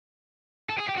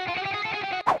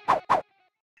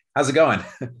How's it going?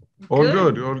 All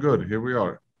good, all good. Here we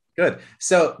are. Good.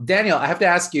 So, Daniel, I have to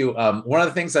ask you, one of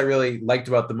the things I really liked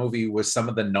about the movie was some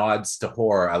of the nods to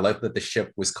horror. I liked that the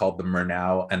ship was called the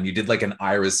Murnau, and you did like an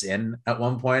Iris Inn at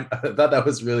one point. I thought that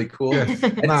was really cool. Yes, I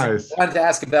just nice. wanted to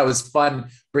ask if that was fun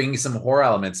bringing some horror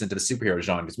elements into the superhero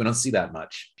genre because we don't see that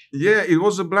much. Yeah, it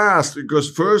was a blast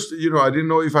because first, I didn't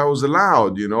know if I was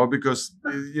allowed, because,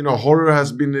 horror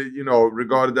has been,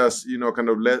 regarded as, kind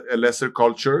of a lesser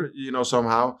culture,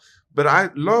 somehow. But I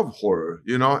love horror,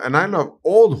 and I love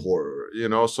old horror,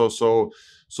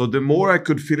 so the more I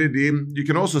could fit it in, you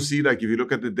can also see, like, if you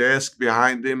look at the desk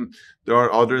behind him, there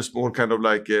are other small kind of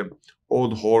like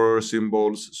old horror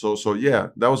symbols. So yeah,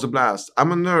 that was a blast.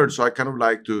 I'm a nerd, so I kind of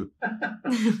like to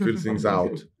fill things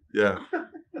out. Yeah.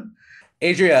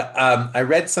 Adria, I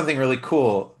read something really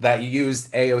cool that you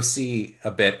used AOC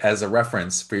a bit as a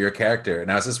reference for your character, and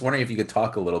I was just wondering if you could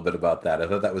talk a little bit about that. I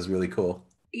thought that was really cool.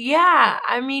 Yeah,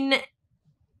 I mean,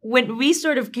 when we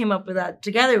sort of came up with that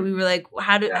together, we were like,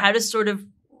 how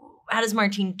does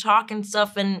Martine talk and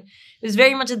stuff? And it was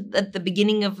very much at the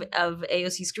beginning of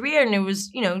AOC's career, and it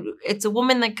was, it's a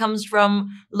woman that comes from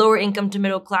lower income to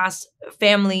middle class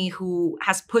family who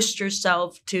has pushed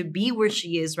herself to be where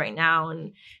she is right now,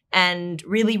 and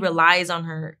really relies on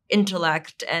her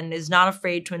intellect and is not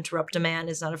afraid to interrupt a man,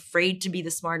 is not afraid to be the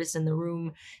smartest in the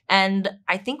room. And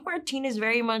I think Martine is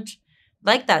very much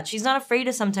like that. She's not afraid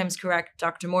to sometimes correct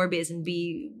Dr. Morbius and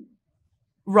be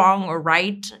wrong or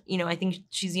right. I think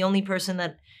she's the only person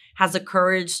that has the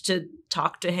courage to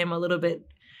talk to him a little bit,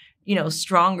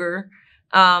 stronger,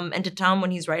 and to tell him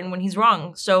when he's right and when he's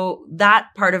wrong. So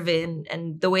that part of it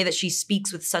and the way that she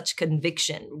speaks with such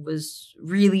conviction was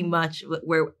really much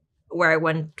where I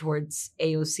went towards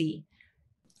AOC.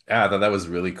 Yeah, I thought that was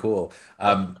really cool.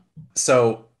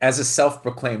 So, as a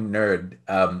self-proclaimed nerd,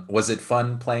 was it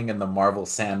fun playing in the Marvel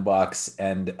sandbox?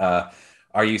 And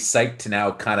are you psyched to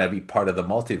now kind of be part of the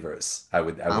multiverse? I'm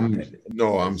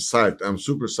psyched. I'm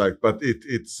super psyched. But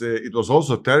it was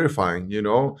also terrifying,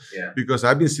 Yeah. because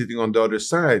I've been sitting on the other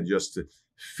side, just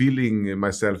filling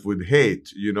myself with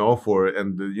hate,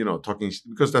 talking,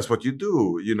 because that's what you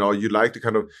do. You like to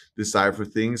kind of decipher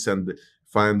things and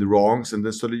find the wrongs, and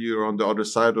then suddenly you're on the other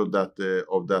side of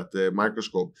that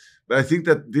microscope. But I think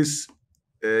that this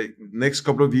next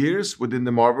couple of years within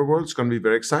the Marvel world is going to be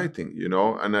very exciting,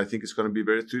 and I think it's going to be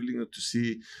very thrilling to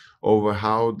see over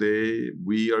how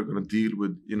we are going to deal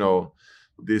with,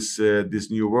 this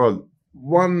new world.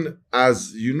 One,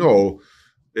 as you know,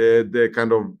 the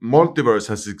kind of multiverse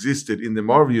has existed in the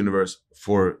Marvel universe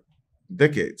for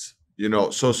decades.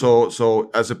 So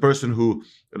as a person who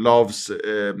loves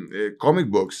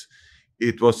comic books,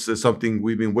 it was something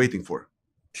we've been waiting for.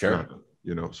 Sure.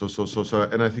 So,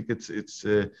 and I think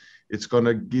it's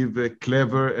gonna give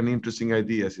clever and interesting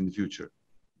ideas in the future.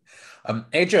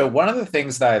 Adria, one of the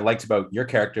things that I liked about your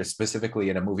character specifically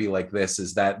in a movie like this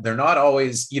is that they're not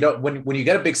always, when you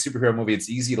get a big superhero movie, it's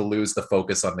easy to lose the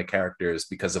focus on the characters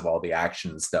because of all the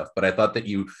action and stuff. But I thought that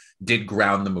you did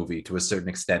ground the movie to a certain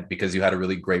extent because you had a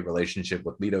really great relationship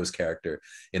with Leto's character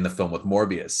in the film with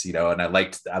Morbius, and I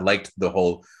liked the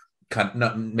whole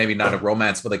maybe not a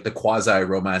romance, but like the quasi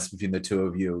romance between the two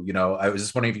of you. I was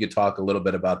just wondering if you could talk a little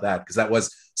bit about that because that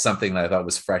was something that I thought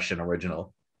was fresh and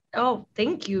original. Oh,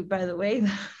 thank you, by the way.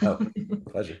 Oh,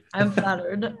 pleasure. I'm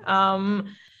flattered.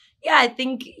 Yeah, I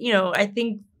think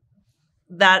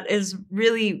that is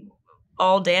really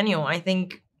all Daniel. I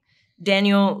think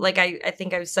Daniel, like I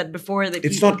think I've said before, that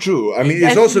it's not true. I mean,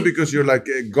 it's also because you're like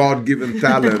a God-given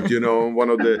talent, one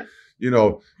of the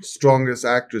strongest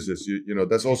actresses,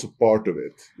 that's also part of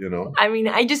it, I mean,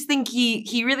 I just think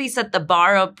he really set the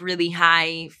bar up really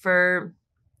high for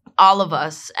all of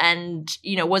us, and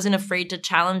wasn't afraid to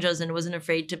challenge us and wasn't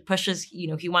afraid to push us.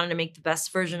 He wanted to make the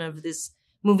best version of this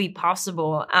movie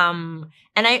possible, and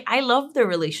I love their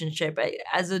relationship.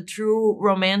 As a true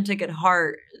romantic at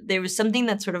heart, there was something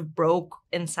that sort of broke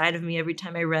inside of me every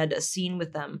time I read a scene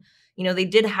with them. They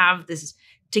did have this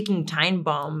ticking time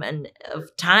bomb and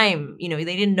of time. They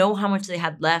didn't know how much they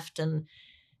had left, and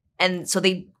so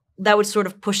that would sort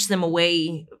of push them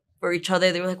away for each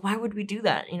other. They were like, why would we do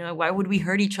that? Why would we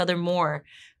hurt each other more?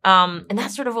 And that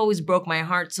sort of always broke my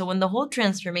heart. So when the whole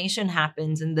transformation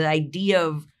happens and the idea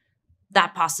of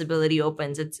that possibility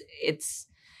opens, it's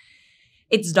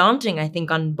daunting, I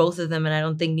think, on both of them, and I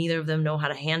don't think neither of them know how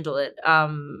to handle it.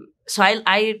 So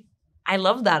I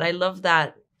love that. I love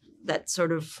that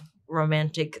sort of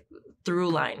romantic through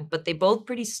line. But they both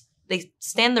they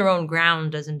stand their own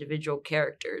ground as individual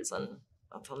characters, and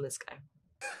on this guy.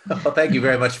 Well, thank you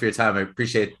very much for your time. I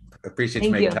appreciate you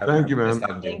making time. Thank you, man.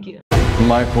 Thank you.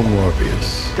 Michael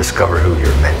Morbius. Discover who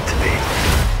you're meant to be.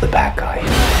 The bad guy.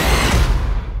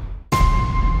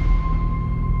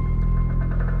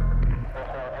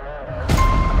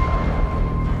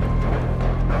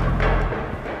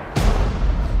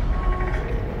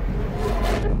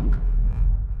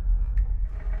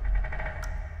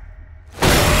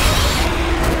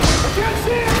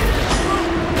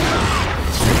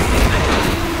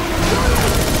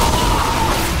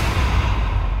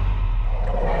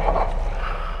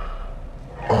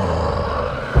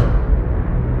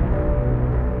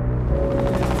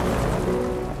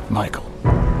 Michael,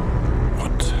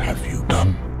 what have you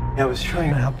done? I was trying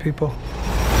to help people.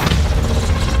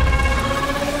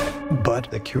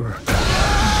 But the cure.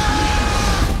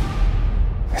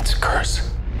 It's a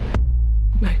curse.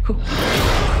 Michael.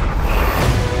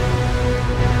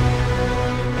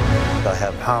 I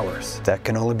have powers that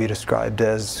can only be described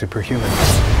as superhuman.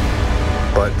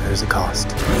 But there's a cost.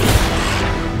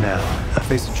 Now, I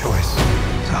face a choice.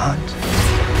 To hunt.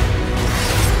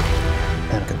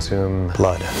 And consume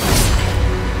blood.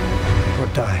 Or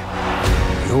die.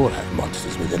 We all have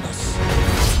monsters within us.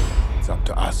 It's up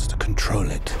to us to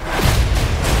control it.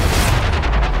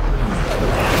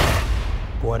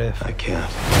 What if I can't?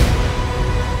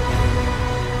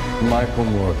 Michael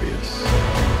Morbius.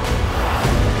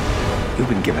 You've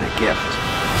been given a gift.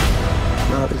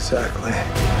 Not exactly.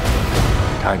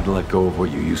 Time to let go of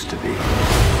what you used to be.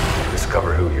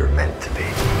 Discover who you're meant to be.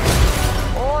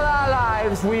 All our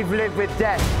lives we've lived with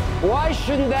death. Why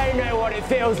shouldn't they know what it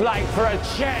feels like for a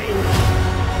change?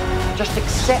 Just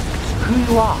accept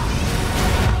who you are.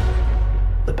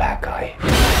 The bad guy.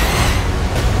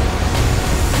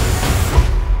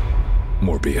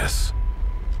 Morbius.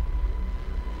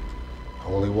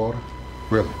 Holy water?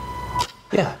 Really?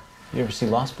 Yeah. You ever see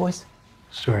Lost Boys?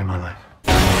 Story of my life.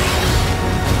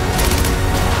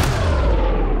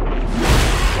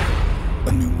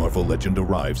 A new Marvel legend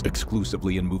arrives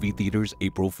exclusively in movie theaters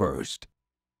April 1st.